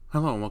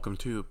Hello and welcome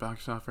to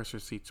Box Office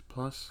Receipts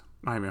Plus.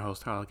 I'm your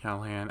host, Tyler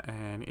Callahan,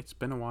 and it's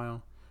been a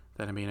while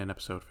that I made an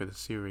episode for this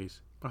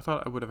series. I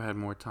thought I would have had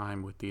more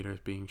time with theaters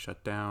being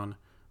shut down,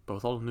 but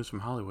with all the news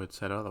from Hollywood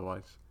said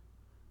otherwise.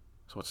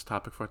 So what's the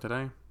topic for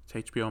today?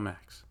 It's HBO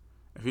Max.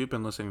 If you've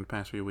been listening the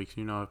past few weeks,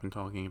 you know I've been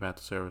talking about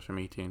the service from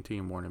AT&T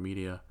and Warner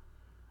Media,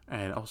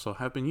 and also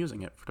have been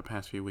using it for the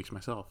past few weeks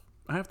myself.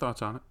 I have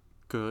thoughts on it,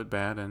 good,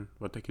 bad, and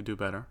what they could do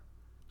better.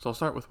 So I'll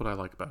start with what I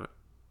like about it,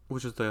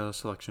 which is the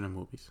selection of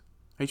movies.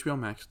 HBO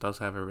Max does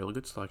have a really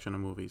good selection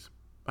of movies.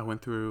 I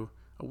went through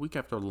a week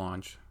after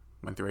launch,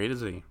 went through A to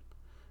Z,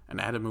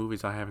 and added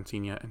movies I haven't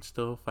seen yet and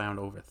still found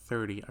over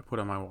 30 I put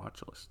on my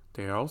watch list.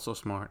 They are also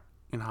smart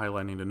in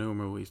highlighting the newer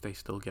movies they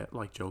still get,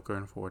 like Joker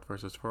and Ford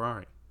vs.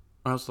 Ferrari.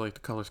 I also like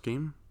the color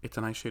scheme. It's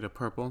a nice shade of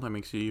purple that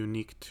makes it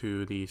unique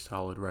to the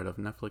solid red of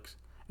Netflix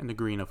and the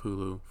green of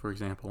Hulu, for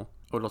example.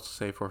 I would also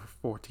say for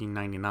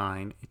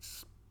 $14.99,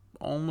 it's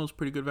almost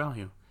pretty good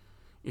value.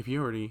 If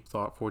you already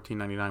thought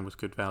 $14.99 was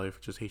good value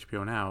for just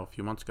HBO Now a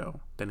few months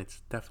ago, then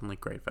it's definitely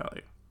great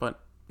value. But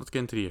let's get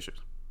into the issues.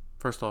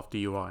 First off,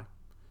 the UI.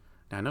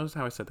 Now notice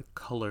how I said the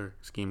color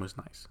scheme was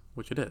nice,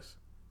 which it is.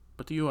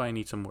 But the UI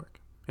needs some work.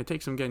 It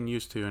takes some getting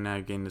used to and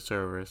navigating the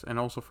servers, and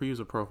also for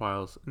user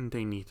profiles,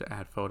 they need to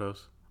add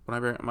photos. When I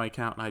bring up my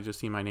account and I just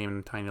see my name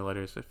in tiny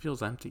letters, it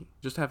feels empty.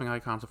 Just having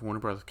icons of Warner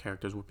Bros.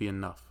 Characters would be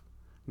enough.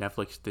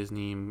 Netflix,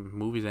 Disney,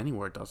 Movies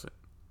Anywhere does it.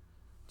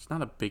 It's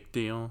not a big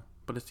deal,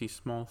 but it's these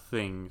small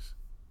things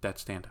that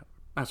stand out.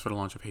 As for the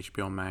launch of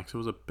HBO Max, it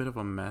was a bit of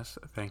a mess,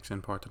 thanks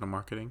in part to the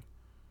marketing.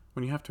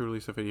 When you have to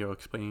release a video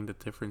explaining the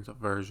different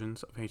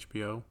versions of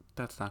HBO,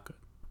 that's not good.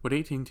 What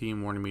AT&T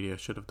and Warner Media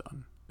should have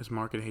done is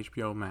market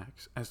HBO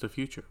Max as the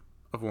future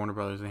of Warner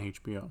Bros. And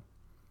HBO.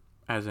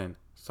 As in,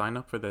 sign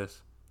up for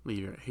this,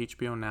 leave your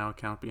HBO Now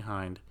account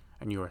behind,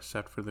 and you are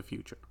set for the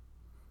future.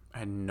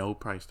 And no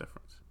price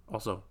difference.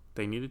 Also,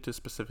 they needed to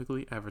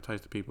specifically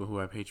advertise to people who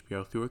have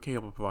HBO through a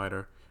cable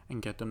provider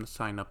and get them to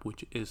sign up,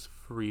 which is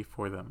free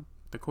for them.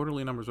 The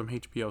quarterly numbers from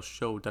HBO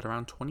showed that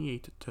around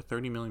 28 to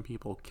 30 million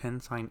people can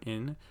sign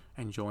in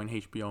and join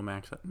HBO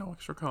Max at no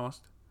extra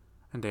cost,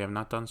 and they have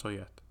not done so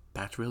yet.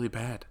 That's really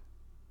bad.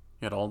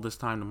 You had all this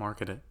time to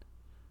market it,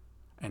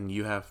 and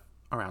you have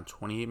around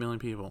 28 million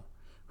people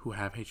who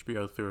have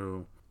HBO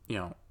through,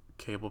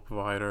 cable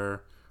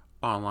provider,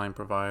 online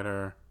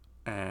provider,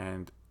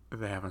 and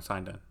they haven't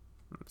signed in.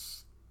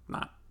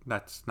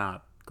 That's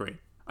not great.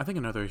 I think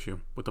another issue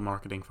with the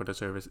marketing for the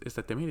service is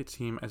that they made it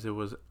seem as it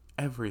was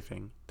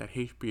everything that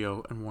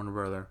HBO and Warner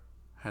Bros.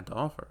 Had to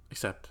offer,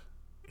 except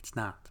it's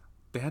not.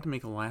 They had to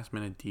make a last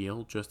minute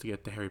deal just to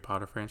get the Harry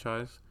Potter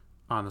franchise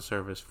on the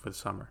service for the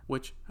summer,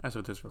 which, as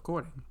of this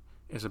recording,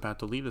 is about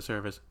to leave the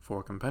service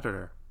for a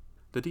competitor.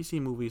 The DC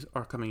movies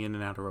are coming in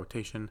and out of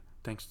rotation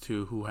thanks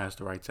to who has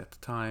the rights at the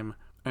time,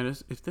 and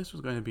if this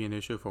was going to be an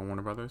issue for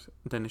Warner Bros.,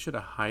 then they should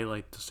have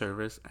highlighted the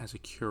service as a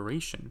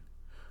curation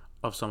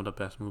of some of the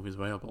best movies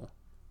available.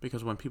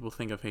 Because when people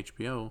think of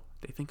HBO,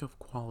 they think of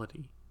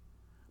quality.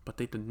 But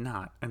they did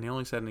not, and they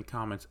only said in the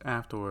comments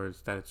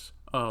afterwards that it's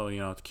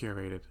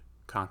curated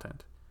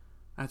content.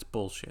 That's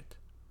bullshit.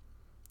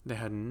 They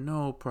had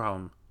no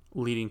problem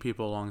leading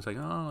people along. It's like,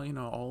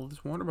 all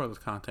this Warner Brothers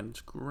content,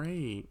 it's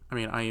great. I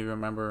mean, I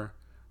remember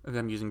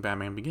them using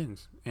Batman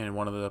Begins in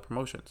one of the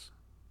promotions.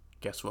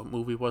 Guess what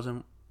movie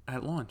wasn't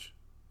at launch?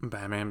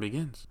 Batman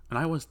Begins. And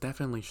I was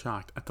definitely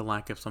shocked at the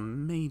lack of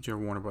some major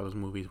Warner Brothers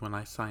movies when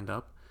I signed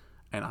up,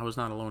 and I was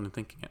not alone in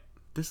thinking it.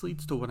 This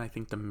leads to what I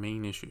think the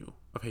main issue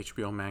of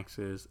HBO Max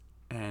is,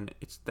 and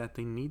it's that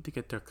they need to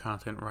get their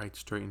content rights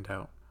straightened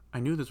out. I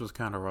knew this was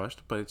kind of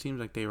rushed, but it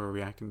seems like they were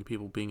reacting to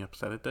people being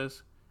upset at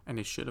this, and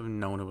they should have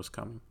known it was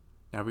coming.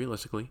 Now,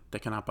 realistically, they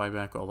cannot buy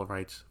back all the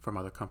rights from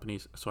other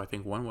companies, so I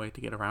think one way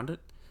to get around it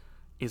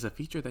is a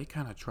feature they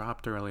kind of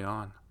dropped early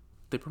on.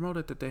 They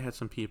promoted that they had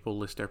some people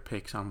list their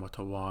picks on what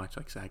to watch,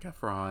 like Zac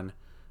Efron,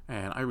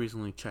 and I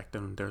recently checked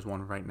and there's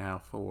one right now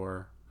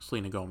for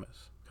Selena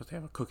Gomez, because they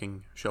have a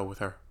cooking show with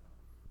her.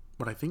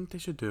 What I think they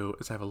should do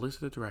is have a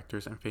list of the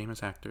directors and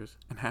famous actors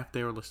and have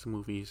their list of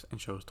movies and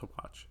shows to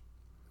watch.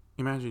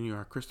 Imagine you're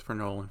a Christopher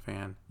Nolan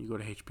fan, you go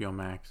to HBO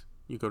Max,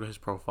 you go to his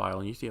profile,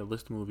 and you see a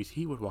list of movies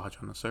he would watch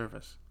on the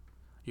service.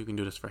 You can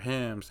do this for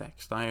him,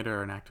 Zack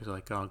Snyder, and actors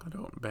like Gal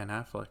Gadot and Ben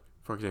Affleck,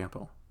 for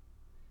example.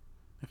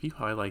 If you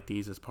highlight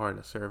these as part of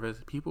the service,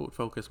 people would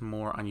focus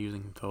more on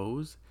using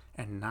those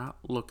and not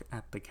look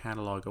at the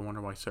catalog and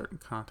wonder why certain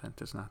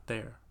content is not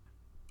there.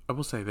 I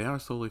will say they are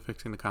slowly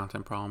fixing the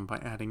content problem by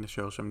adding the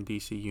shows from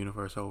DC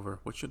Universe over,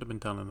 which should have been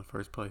done in the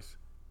first place.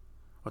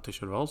 What they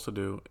should also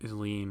do is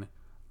lean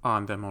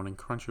on them owning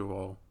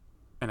Crunchyroll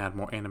and add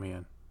more anime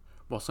in.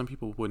 While some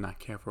people would not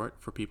care for it,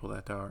 for people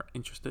that are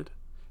interested,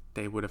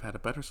 they would have had a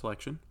better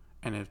selection,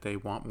 and if they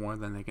want more,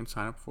 then they can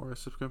sign up for a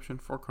subscription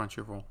for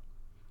Crunchyroll.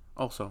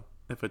 Also,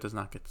 if it does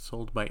not get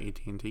sold by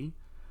AT&T,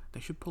 they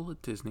should pull a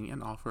Disney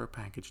and offer a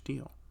package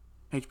deal.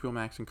 HBO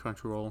Max and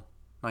Crunchyroll,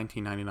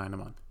 $19.99 a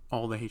month.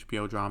 All the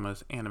HBO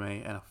dramas, anime,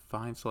 and a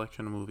fine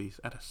selection of movies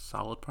at a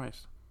solid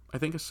price. I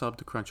think a sub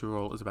to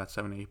Crunchyroll is about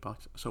 $7 to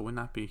 $8, so it would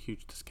not be a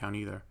huge discount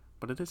either,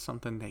 but it is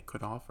something they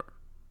could offer.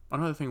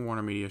 Another thing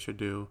Warner Media should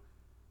do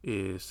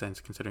is, since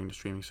considering the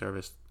streaming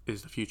service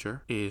is the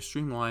future, is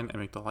streamline and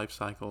make the life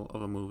cycle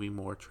of a movie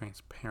more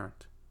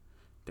transparent.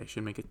 They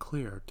should make it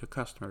clear to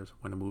customers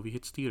when a movie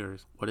hits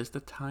theaters what is the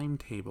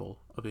timetable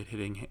of it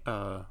hitting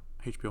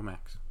HBO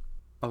Max,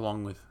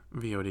 along with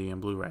VOD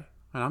and Blu-ray.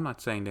 And I'm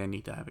not saying they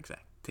need to have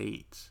exact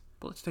dates,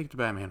 but let's take The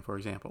Batman for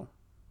example.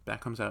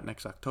 That comes out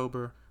next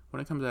October.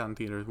 When it comes out in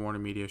theaters, Warner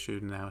Media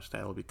should announce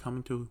that it will be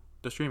coming to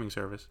the streaming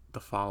service the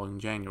following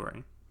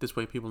January. This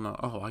way people know,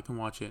 oh, I can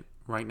watch it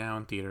right now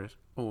in theaters,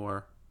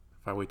 or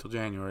if I wait till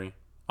January,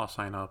 I'll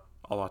sign up,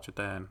 I'll watch it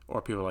then.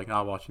 Or people are like,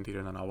 I'll watch in theater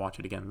and then I'll watch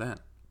it again then.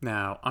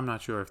 Now, I'm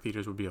not sure if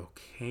theaters would be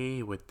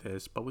okay with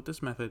this, but with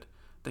this method,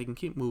 they can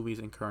keep movies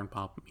in current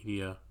pop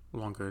media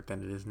longer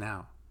than it is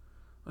now.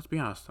 Let's be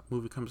honest, a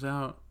movie comes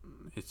out,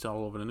 it's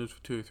all over the news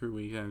for 2 or 3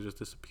 weeks, and it just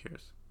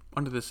disappears.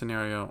 Under this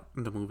scenario,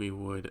 the movie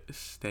would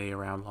stay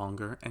around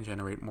longer and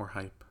generate more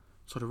hype.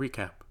 So to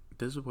recap,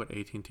 this is what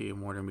AT&T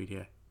and Warner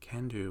Media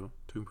can do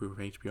to improve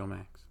HBO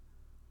Max.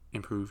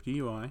 Improve the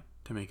UI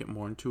to make it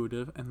more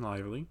intuitive and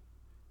lively,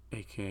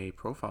 aka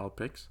profile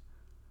pics.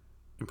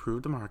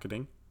 Improve the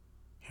marketing.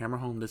 Hammer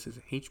home this is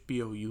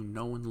HBO you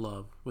know and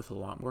love with a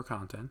lot more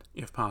content.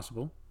 If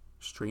possible,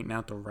 straighten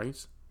out the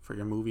rights for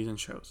your movies and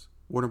shows.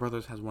 Warner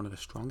Brothers has one of the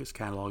strongest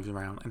catalogs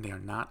around, and they are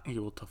not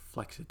able to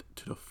flex it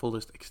to the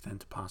fullest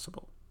extent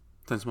possible.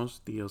 Since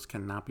most deals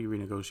cannot be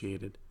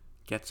renegotiated,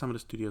 get some of the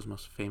studio's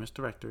most famous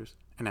directors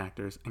and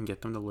actors and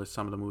get them to list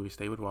some of the movies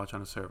they would watch on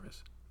the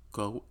service.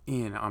 Go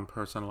in on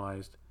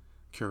personalized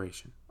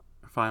curation.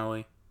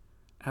 Finally,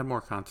 add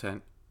more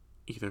content,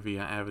 either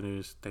via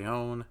avenues they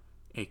own,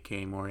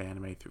 aka more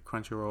anime through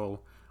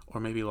Crunchyroll,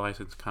 or maybe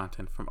licensed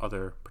content from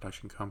other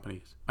production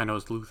companies. I know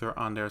it's Luther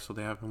on there, so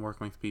they have been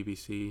working with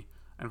BBC,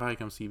 and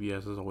Viacom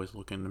CBS is always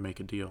looking to make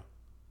a deal.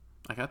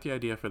 I got the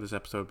idea for this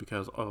episode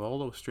because of all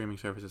those streaming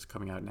services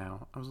coming out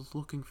now, I was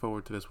looking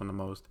forward to this one the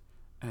most,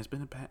 and it's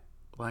been a bit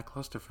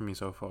lackluster for me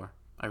so far.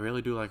 I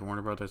really do like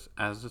Warner Brothers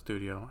as a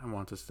studio and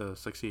want us to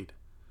succeed,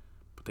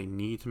 but they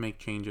need to make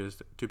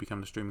changes to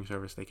become the streaming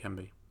service they can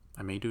be.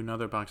 I may do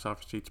another Box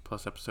Office Seats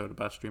Plus episode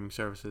about streaming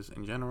services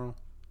in general,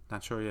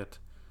 not sure yet.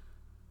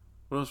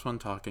 But it was fun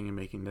talking and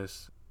making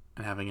this,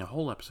 and having a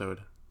whole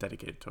episode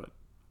dedicated to it.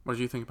 What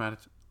did you think about it?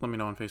 Let me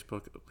know on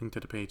Facebook. Link to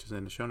the page is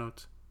in the show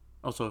notes.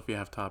 Also, if you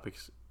have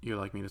topics you'd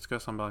like me to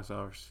discuss on Box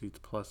Office Seats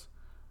Plus,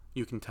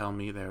 you can tell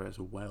me there as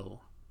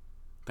well.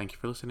 Thank you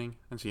for listening,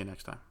 and see you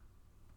next time.